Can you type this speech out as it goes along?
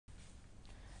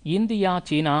India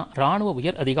சீனா ராணுவ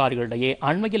உயர் அதிகாரிகளிடையே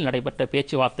அண்மையில் நடைபெற்ற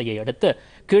பேச்சுவார்த்தையை அடுத்து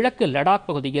கிழக்கு லடாக்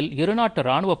பகுதியில் இருநாட்டு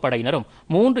ராணுவப் படையினரும்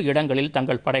 3 இடங்களில்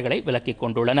தங்கள் படைகளை விலக்கிக்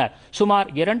கொண்டுள்ளனர்.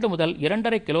 சுமார் 2 முதல்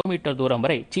 2.5 கிலோமீட்டர் தூரம்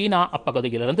வரை சீனா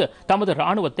அப்பகுதியிலிருந்து தமது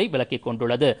ராணுவத்தை விலக்கிக்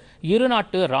கொண்டுள்ளது.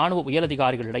 இருநாட்டு ராணுவ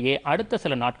உயரதிகாரிகளிடையே அடுத்த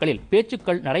சில நாட்களில்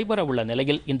பேச்சுக்கள் நடைபெறவுள்ள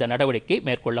நிலையில் இந்த நடவடிக்கை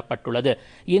மேற்கொள்ளப்பட்டுள்ளது.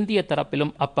 இந்திய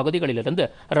தரப்பிலும் அப்பகுதிகளிலிருந்து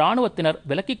ராணுவத்தினர்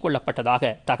விலக்கிக்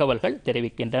கொள்ளப்பட்டதாக தகவல்கள்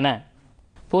தெரிவிக்கின்றன.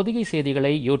 பொதிகை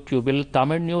செய்திகளை யூடியூபில்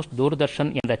தமிழ் நியூஸ் தூர்தர்ஷன்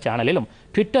என்ற சேனலிலும்,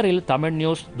 ட்விட்டரில் Tamil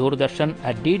news Doordarshan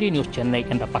 @DD news Chennai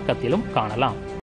என்ற பக்கத்திலும் காணலாம்.